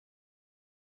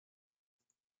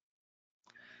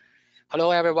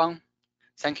Hello everyone,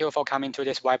 thank you for coming to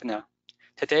this webinar.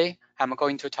 Today, I'm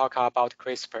going to talk about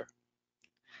CRISPR.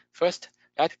 First,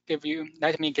 let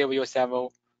me give you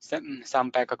some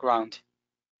background.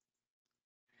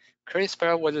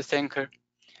 CRISPR was a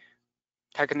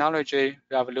technology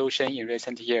revolution in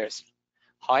recent years.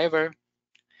 However,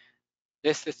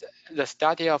 the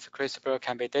study of CRISPR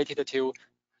can be dated to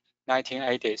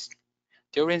 1980s.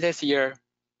 During this year,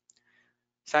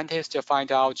 scientists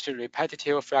find out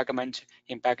repetitive fragment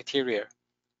in bacteria.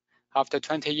 After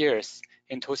 20 years,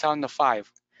 in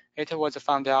 2005, it was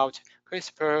found out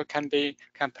CRISPR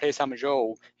can play some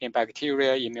role in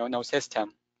bacterial immune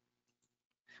system.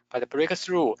 But the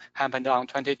breakthrough happened on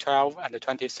 2012 and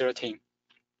 2013.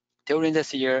 During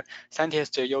this year,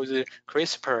 scientists used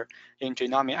CRISPR in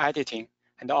genomic editing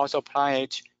and also apply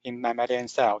it in mammalian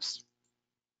cells.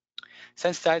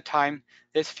 Since that time,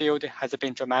 this field has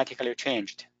been dramatically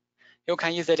changed. You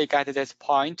can easily get this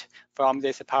point from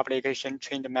this publication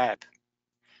trend map.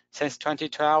 Since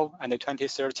 2012 and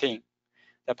 2013,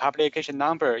 the publication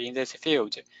number in this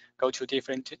field go to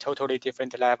totally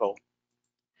different level.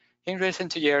 In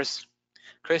recent years,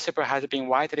 CRISPR has been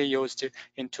widely used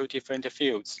in two different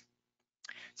fields,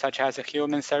 such as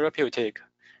human therapeutic,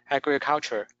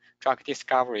 agriculture, drug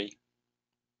discovery.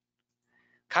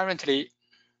 Currently,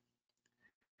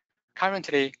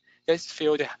 this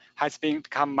field has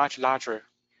become much larger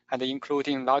and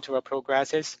including lateral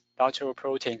progresses, lateral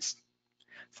proteins.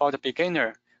 For the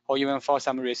beginner, or even for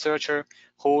some researcher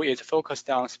who is focused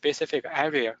on a specific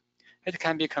area, it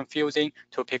can be confusing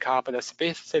to pick up the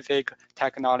specific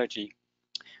technology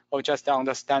or just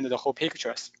understand the whole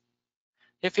pictures.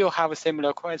 If you have a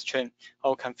similar question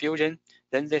or confusion,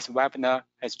 then this webinar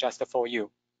is just for you.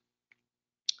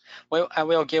 Well, I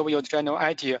will give you a general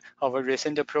idea of a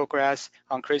recent progress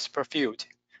on CRISPR field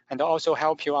and also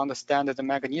help you understand the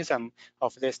mechanism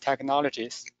of these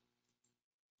technologies.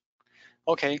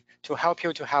 Okay, to help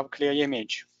you to have a clear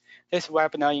image, this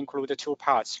webinar includes two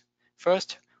parts.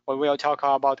 First, we will talk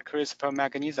about CRISPR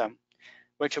mechanism,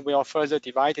 which will further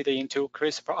divided into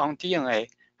CRISPR on DNA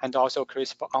and also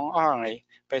CRISPR on RNA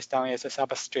based on its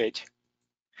substrate.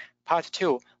 Part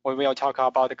 2, we will talk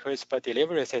about the CRISPR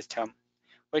delivery system,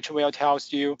 which will tell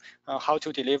you how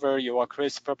to deliver your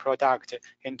CRISPR product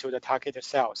into the target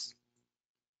cells.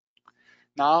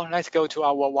 Now, let's go to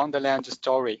our wonderland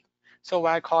story. So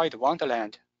why call it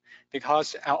wonderland?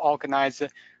 Because I organize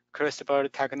CRISPR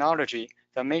technology,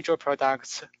 the major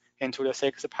products, into the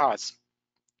 6 parts.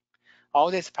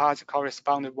 All these parts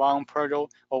correspond to one pearl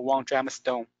or one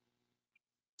gemstone.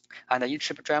 And each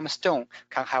gemstone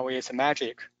can have its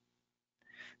magic.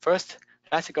 First,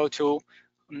 let's go to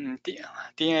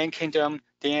DNA kingdom,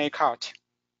 DNA cart.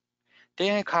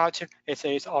 DNA cart is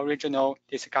its original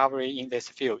discovery in this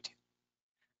field.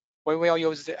 We will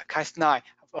use the Cas9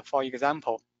 for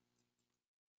example.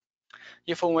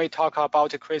 If we talk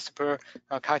about CRISPR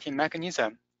cutting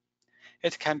mechanism,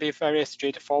 it can be very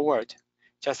straightforward,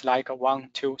 just like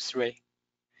 1, 2, 3.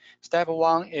 Step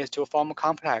 1 is to form a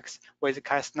complex with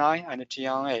Cas9 and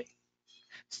GNA.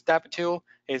 Step 2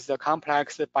 is the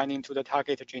complex binding to the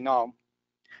target genome.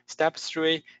 Step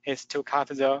 3 is to cut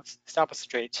the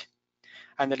substrate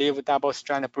and leave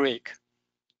double-strand break.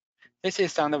 This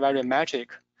is sound very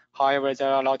magic. However,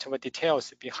 there are a lot of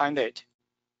details behind it.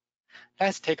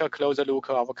 Let's take a closer look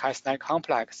of Cas9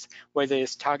 complex with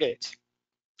its target.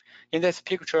 In this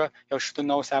picture, you should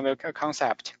know several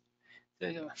concepts.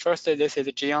 First, this is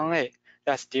GNA,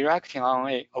 that's directing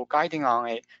RNA or guiding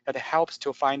RNA that helps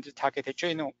to find the target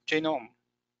genome.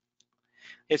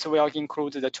 It will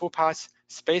include the two parts,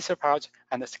 spacer part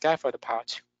and the scaffold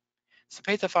part.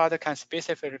 Spacer part can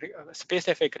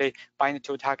specifically bind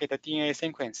to target DNA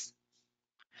sequence.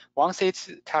 Once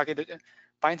its target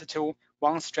binds to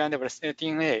one strand of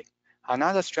DNA,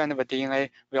 another strand of DNA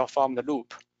will form the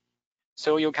loop.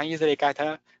 So you can easily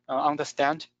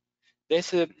understand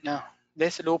this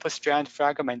loop strand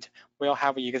fragment will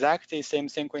have exactly the same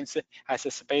sequence as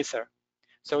a spacer.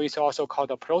 So it's also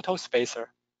called a protospacer.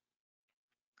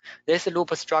 This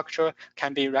loop structure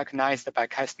can be recognized by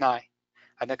Cas9,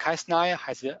 and the Cas9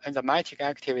 has the enzymatic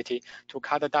activity to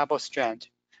cut a double strand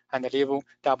and leave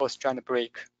double strand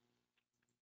break.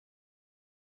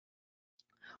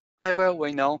 However,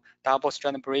 we know double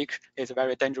strand break is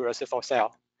very dangerous for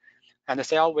cell, and the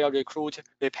cell will recruit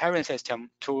repairing system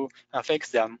to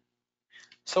fix them.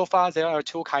 So far, there are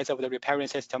two kinds of the repairing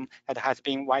system that has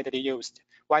been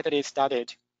widely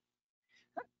studied.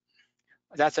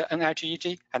 That's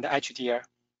NHEG and HDR.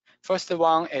 First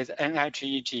one is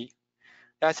NHEG.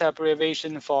 That's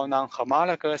abbreviation for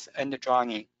non-homologous end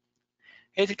joining.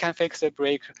 It can fix the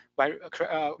break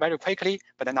very quickly,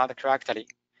 but not correctly.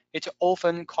 It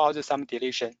often causes some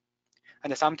deletion,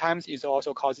 and sometimes it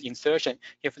also causes insertion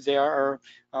if there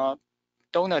are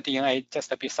donor DNA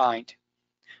just beside.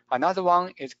 Another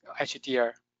one is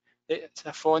HDR. The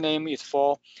full name is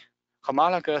for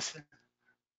homologous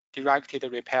directed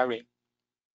repairing.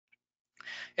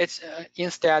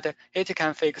 Instead, it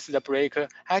can fix the break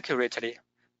accurately,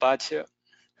 but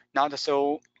not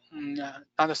so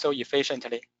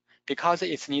efficiently, because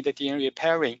it needs the DNA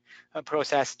repairing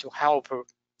process to help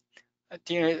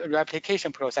DNA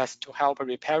replication process to help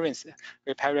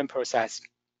repairing process.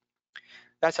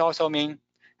 That also means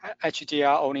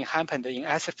HDR only happened in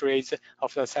S phase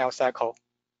of the cell cycle.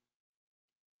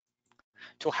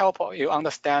 To help you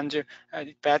understand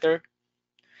better,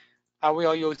 I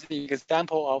will use the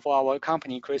example of our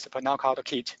company CRISPR knockout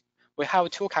kit. We have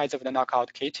two kinds of the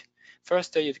knockout kit.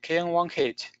 First is KN1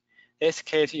 kit. This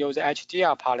kit uses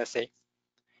HDR policy.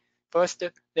 First,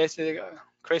 this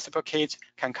CRISPR kit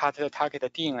can cut the target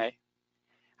DNA,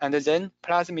 and then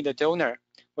plasmid donor,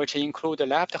 which include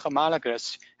left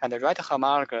homologous and right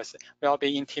homologous, will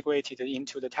be integrated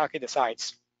into the target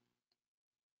sites.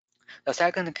 The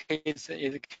second case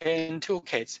is KN2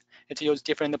 case. It uses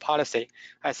different policy,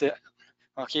 as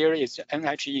here is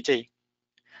NHEG.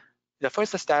 The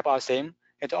first step are same.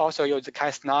 It also uses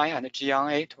Cas9 and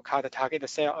gRNA to cut target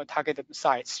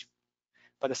sites.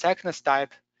 But the second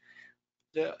step,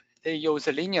 they use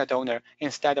a linear donor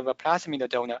instead of a plasmid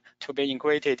donor to be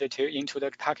integrated into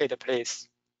the target place.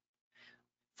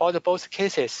 For both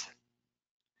cases,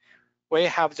 we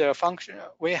have the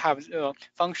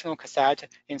functional cassette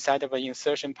inside of the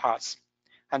insertion parts,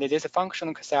 and this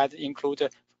functional cassette includes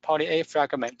poly A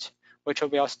fragment, which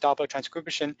will stop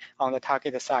transcription on the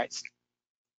target sites.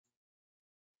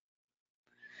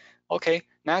 Okay,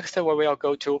 next we will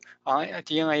go to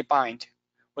DNA bind,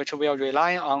 which will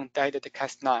rely on dead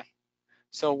Cas9.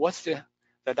 So what's the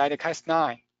dead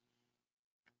Cas9?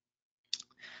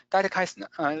 Dead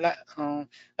Cas9.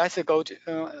 Let's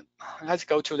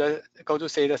go to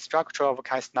see the structure of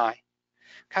Cas9.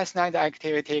 Cas9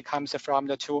 activity comes from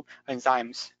the two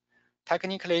enzymes.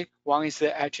 Technically, one is the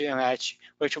HNH,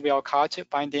 which will cut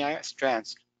binding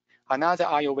strands. Another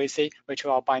RUVC, which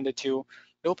will bind to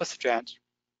loop strands.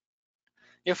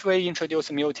 If we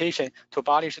introduce mutation to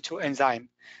abolish two enzymes,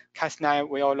 Cas9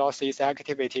 will lose its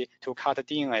activity to cut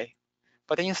DNA,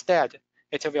 but instead,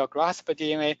 it will grasp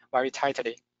DNA very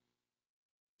tightly.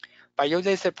 By using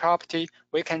this property,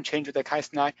 we can change the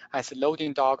Cas9 as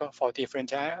loading dog for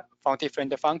different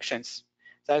functions.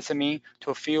 That means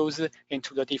to fuse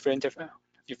into the different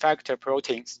effector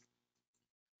proteins.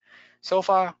 So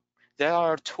far, there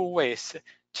are two ways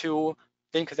to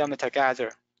link them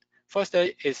together. First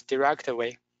is direct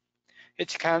way.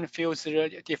 It can fuse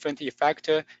the different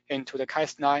effector into the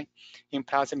Cas9 in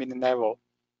plasmid level.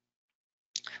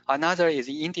 Another is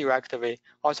indirect way,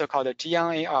 also called the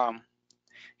gRNA arm.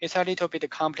 It's a little bit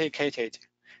complicated.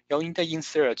 You need to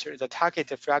insert the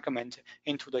target fragment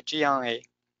into the gRNA,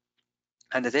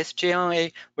 and this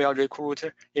gRNA will recruit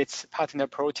its partner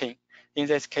protein. In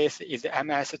this case, is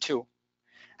MS2.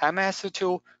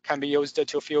 MS2 can be used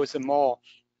to fuse more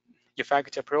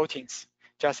effector proteins,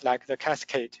 just like the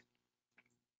cascade.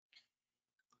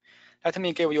 Let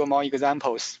me give you more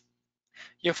examples.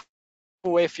 If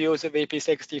we fuse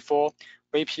VP64,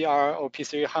 VPR, or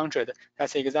P300,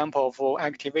 that's an example of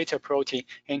activator protein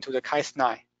into the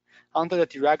Cas9. Under the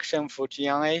direction for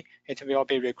gRNA, it will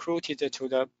be recruited to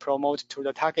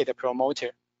the target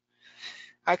promoter.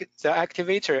 The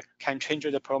activator can change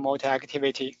the promoter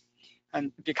activity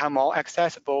and become more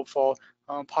accessible for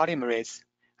polymerase,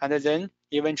 and then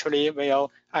eventually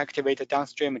will activate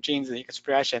downstream genes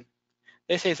expression.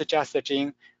 This is just the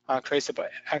gene CRISPR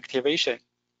activation.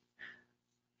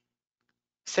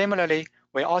 Similarly,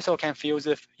 we also can fuse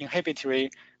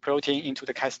inhibitory protein into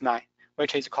the Cas9,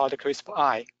 which is called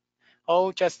CRISPR-I,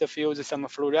 or just fuse some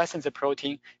fluorescence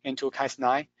protein into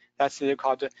Cas9, that's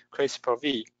called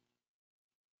CRISPR-V.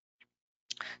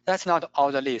 That's not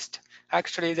all the list.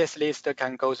 Actually, this list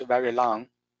can go very long.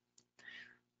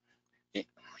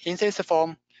 In this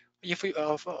form, if you,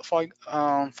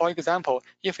 for example,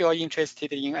 if you are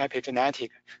interested in epigenetic,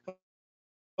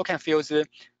 you can fuse the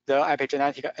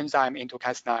epigenetic enzyme into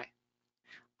Cas9.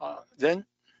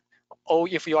 Or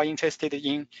if you are interested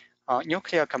in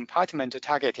nuclear compartment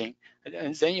targeting,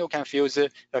 then you can fuse the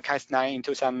Cas9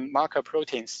 into some marker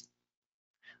proteins.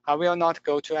 I will not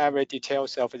go to every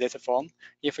details of this form.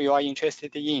 If you are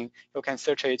interested in, you can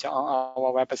search it on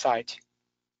our website.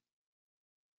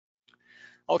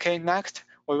 Okay, next,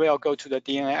 we will go to the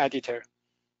DNA editor.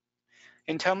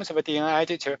 In terms of a DNA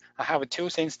editor, I have two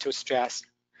things to stress.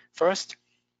 First,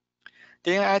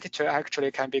 DNA editor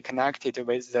actually can be connected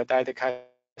with the dead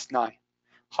Cas9.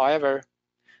 However,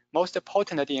 most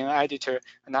potent DNA editor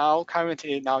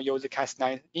currently use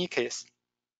Cas9 nickase.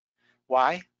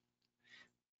 Why?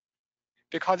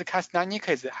 Because Cas9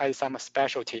 nickase has some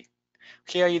specialty.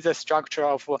 Here is the structure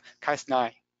of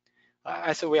Cas9.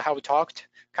 As we have talked,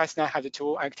 Cas9 has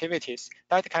two activities.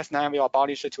 That Cas9 will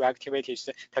abolish two activities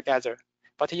together.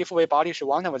 But if we abolish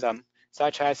one of them,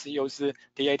 such as use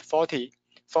D840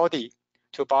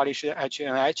 to abolish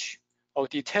HNH, or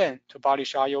D10 to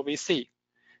abolish RUVC,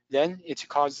 then it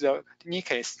causes the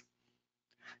nickase.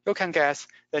 You can guess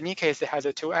the nickase has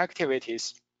two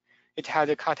activities. It has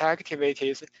cut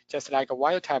activities just like a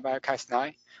wild-type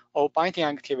Cas9, or binding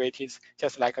activities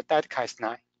just like a dead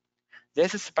Cas9.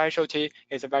 This specialty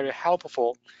is very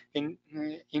helpful in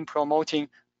promoting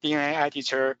DNA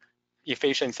editor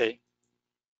efficiency.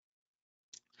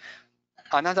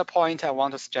 Another point I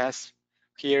want to stress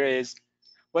here is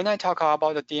when I talk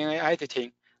about the DNA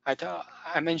editing,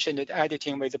 I mentioned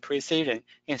editing with precision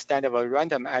instead of a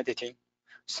random editing.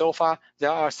 So far,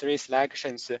 there are three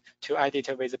selections to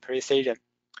edit with precision.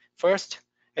 First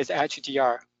is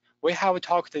HDR. We have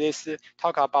talked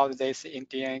about this in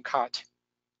DNA cut.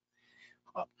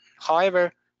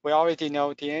 However, we already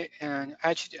know the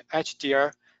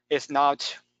HDR is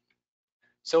not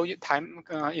so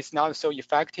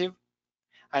effective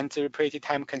and pretty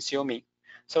time-consuming.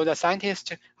 So the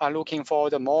scientists are looking for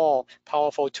the more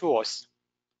powerful tools.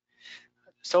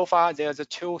 So far, there's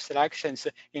two selections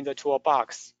in the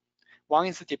toolbox. One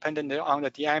is dependent on the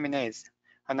deaminase.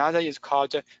 Another is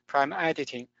called prime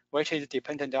editing, which is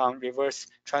dependent on reverse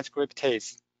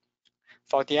transcriptase.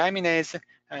 For deaminase,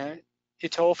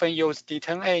 it often uses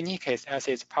D10A nickase as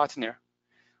its partner,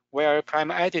 where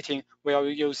prime editing will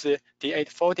use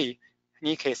D840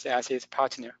 nickase as its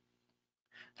partner.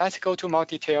 Let's go to more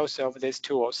details of these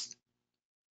tools.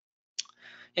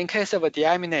 In case of a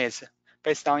deaminase,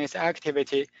 based on its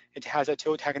activity, it has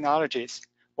two technologies.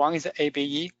 One is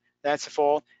ABE, that's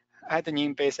for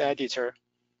adenine base editor.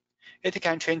 It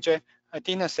can change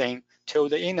adenosine to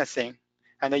the inosine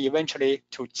and eventually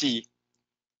to G.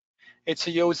 It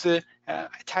uses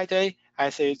TID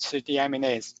as its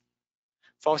deaminase.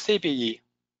 For CBE,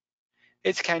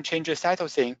 it can change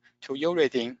cytosine to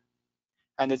uridine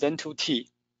and then to T.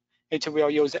 It will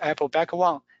use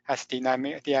ApoBac1 as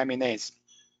deaminase.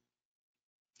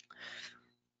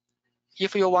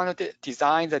 If you want to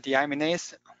design the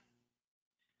deaminase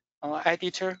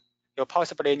editor, you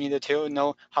possibly need to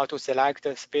know how to select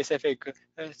a specific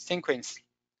sequence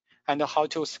and how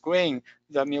to screen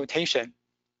the mutation.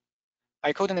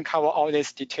 I couldn't cover all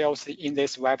these details in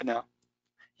this webinar.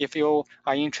 If you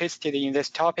are interested in this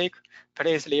topic,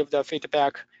 please leave the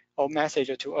feedback or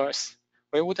message to us.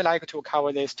 We would like to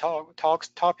cover these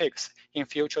topics in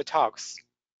future talks.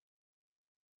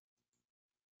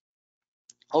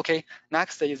 Okay,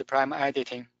 next is prime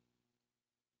editing.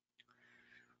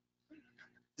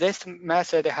 This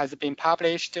method has been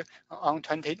published on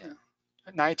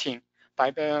 2019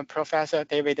 by Professor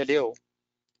David Liu.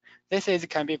 This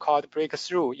can be called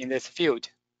breakthrough in this field,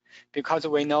 because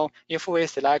we know if we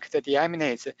select the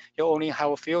deaminase, you only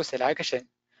have a few selections.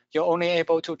 You're only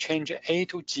able to change A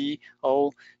to G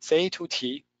or C to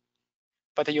T,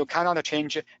 but you cannot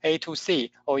change A to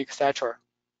C or etc.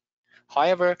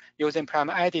 However, using prime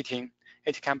editing,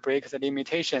 it can break the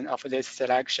limitation of this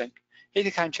selection.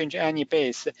 It can change any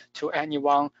base to any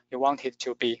one you want it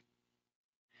to be.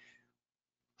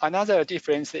 Another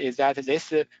difference is that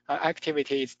this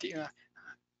activity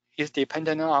is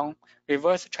dependent on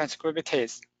reverse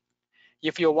transcriptase.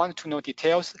 If you want to know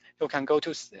details, you can go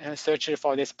to search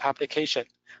for this publication,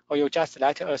 or you just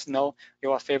let us know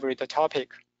your favorite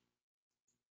topic.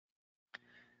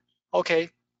 Okay,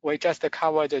 we just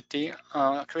covered the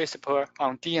CRISPR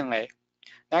on DNA.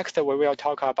 Next, we will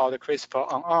talk about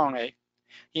CRISPR on RNA.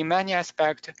 In many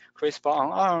aspects, CRISPR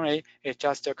on RNA is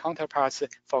just a counterpart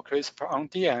for CRISPR on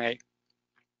DNA.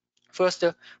 First,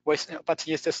 but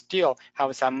it still have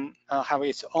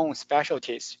its own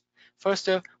specialties. First,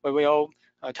 we will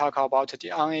talk about the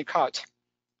RNA cut.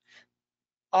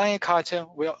 RNA cut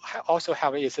will also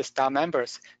have its star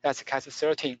members, that's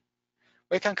Cas13.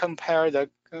 We can compare the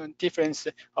difference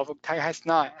of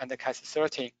Cas9 and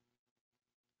Cas13.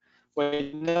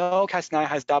 We know Cas9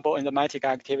 has double enzymatic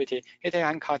activity. It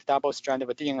can cut double strand of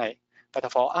DNA, but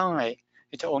for RNA,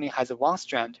 it only has one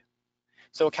strand.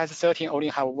 So Cas13 only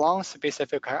have one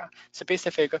specific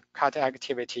cut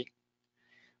activity.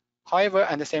 However,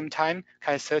 at the same time,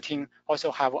 Cas13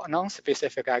 also have a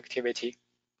non-specific activity.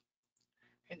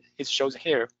 It shows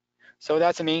here. So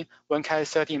that means when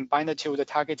Cas13 binds to the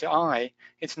target RNA,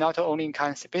 it not only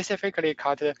can specifically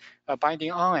cut a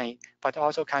binding RNA, but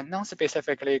also can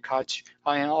non-specifically cut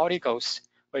RNA oligos,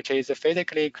 which is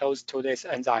physically close to this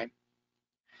enzyme.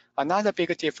 Another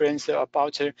big difference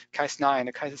about Cas9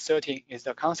 and Cas13 is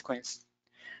the consequence.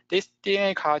 This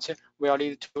DNA cut will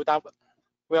lead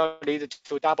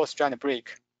to double-strand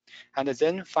break, and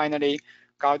then finally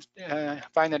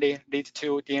lead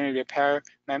to DNA repair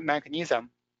mechanism.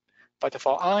 But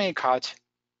for RNA cut,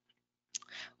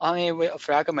 RNA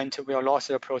fragment will lose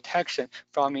the protection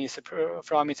from its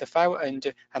 5' and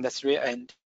 3'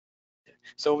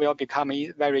 so will become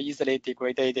very easily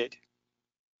degraded.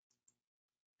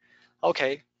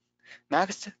 Okay,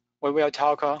 next we will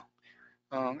talk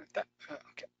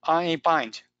RNA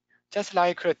bind. Just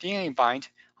like DNA bind,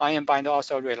 RNA bind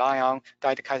also rely on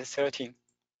that Cas13.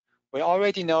 We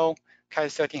already know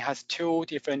Cas13 has two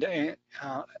different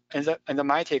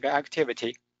enzymatic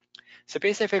activity.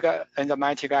 Specific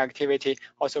enzymatic activity,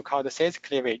 also called cis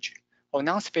cleavage, or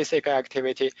non-specific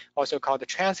activity, also called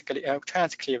trans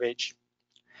cleavage.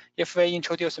 If we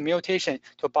introduce mutation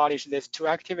to abolish these two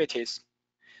activities,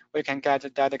 we can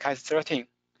get that Cas13.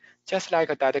 Just like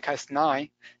that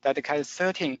Cas9, that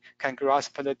Cas13 can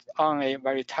grasp the RNA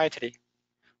very tightly.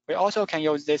 We also can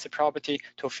use this property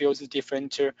to fuse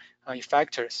different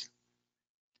effectors.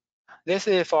 This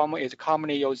form is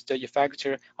commonly used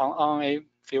effector on RNA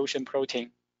fusion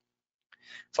protein.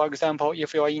 For example,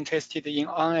 if you are interested in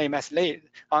RNA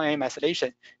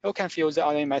methylation, you can fuse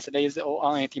RNA methylase or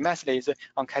RNA demethylase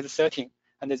on Cas13,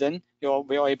 and then you will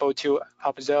be able to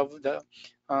observe the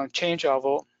change of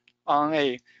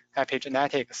RNA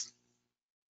epigenetics.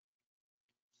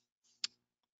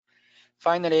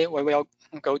 Finally, we will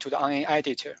go to the RNA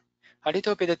editor. A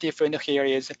little bit different here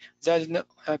is that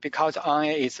because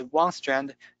RNA is one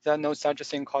strand, there's no such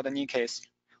thing called nickase.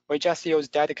 We just use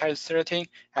that Cas13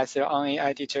 as the RNA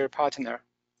editor partner.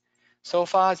 So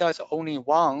far, there's only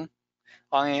one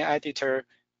RNA editor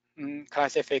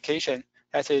classification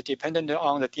that is dependent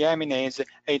on the deaminase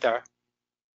ADAR.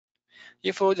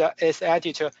 If the S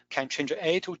editor can change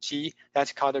A to G,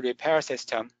 that's called a repair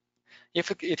system. If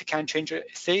it can change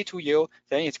C to U,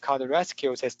 then it's called a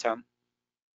rescue system.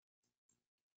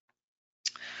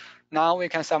 Now we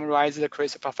can summarize the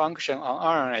CRISPR function on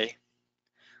RNA.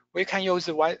 We can use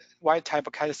wild-type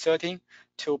Cas13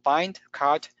 to bind,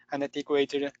 cut, and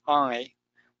degrade RNA.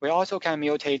 We also can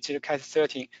mutate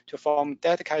Cas13 to form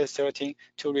dead Cas13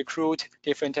 to recruit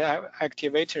different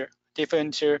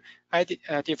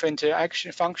different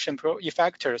action function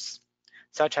effectors,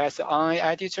 such as RNA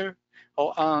editor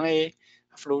or RNA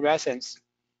fluorescence.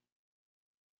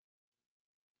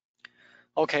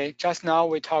 Okay, just now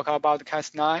we talked about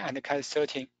Cas9 and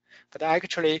Cas13, but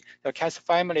actually the Cas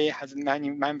family has many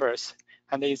members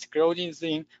and is growing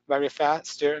very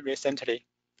fast recently.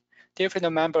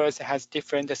 Different members has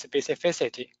different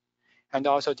specificity and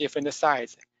also different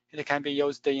size. It can be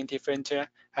used in different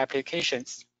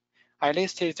applications. I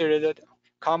listed the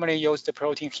commonly used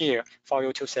protein here for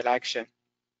you to selection.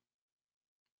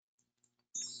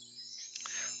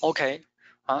 Okay,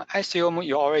 I assume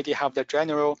you already have the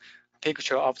general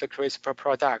picture of the CRISPR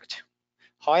product.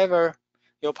 However,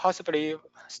 you possibly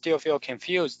still feel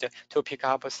confused to pick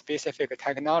up a specific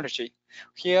technology.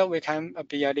 Here we can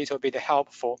be a little bit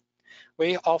helpful.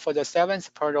 We offer the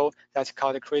 7th pearl that's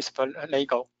called CRISPR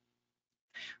Lego,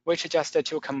 which just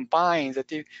to combine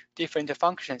the different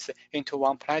functions into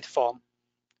one platform.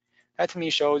 Let me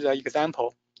show the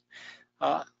example.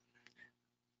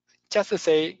 Just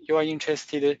say you are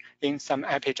interested in some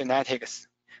epigenetics.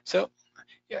 So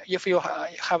if you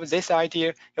have this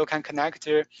idea, you can connect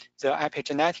the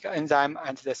epigenetic enzyme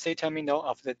and the C terminal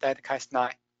of the dead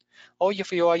Cas9. Or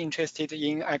if you are interested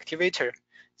in activator,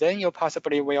 then you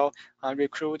possibly will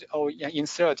recruit or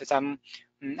insert some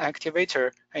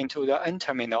activator into the N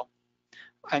terminal.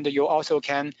 And you also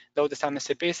can load some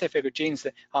specific genes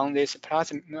on this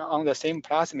on the same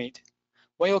plasmid.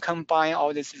 When you combine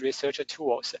all these research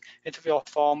tools, it will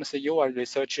form your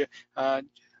research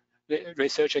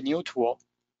new tool.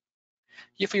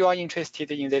 If you are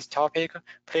interested in this topic,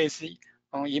 please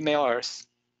email us.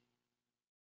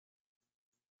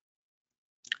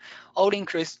 All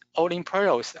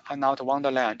pearls are not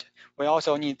wonderland. We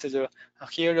also need the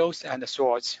heroes and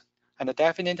swords. And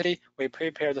definitely, we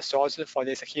prepare the swords for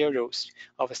these heroes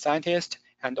of scientists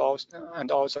and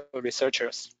also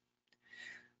researchers.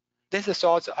 These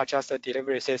swords are just a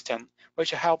delivery system,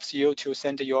 which helps you to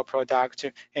send your product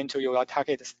into your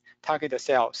target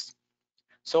cells.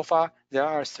 So far, there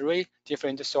are 3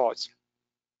 different swords.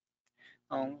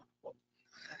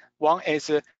 One is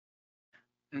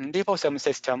liposome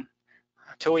system.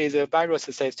 2 is a virus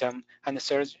system, and the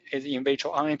 3rd is in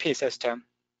vitro RNA system.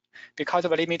 Because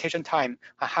of a limitation time,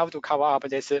 I have to cover up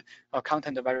this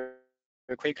content very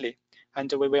quickly,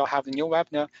 and we will have a new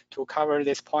webinar to cover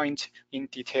this point in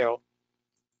detail.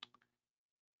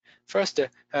 First,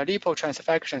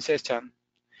 lipotransfection system.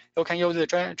 You can use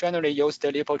generally used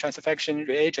lipotransfection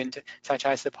reagent such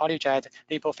as polyjet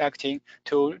lipofectin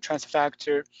to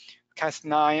transfect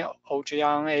Cas9 or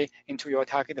gRNA into your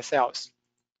target cells.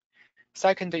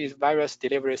 Second is virus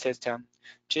delivery system.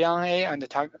 gRNA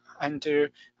and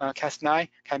Cas9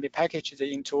 can be packaged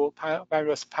into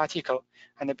virus particle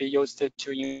and be used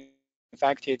to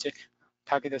infected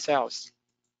target cells.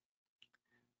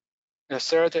 The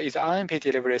third is RNA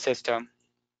delivery system.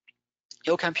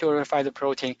 You can purify the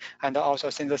protein and also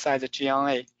synthesize the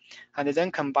gRNA, and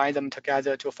then combine them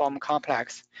together to form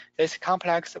complex. This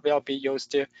complex will be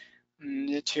used to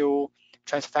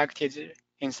transfect it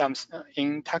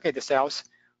in target cells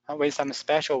with some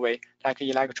special way, like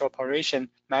electroporation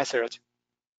method.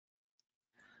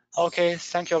 Okay,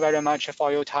 thank you very much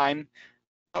for your time.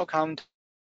 Welcome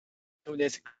to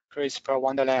this CRISPR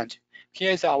wonderland.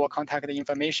 Here is our contact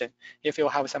information. If you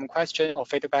have some question or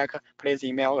feedback, please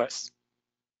email us.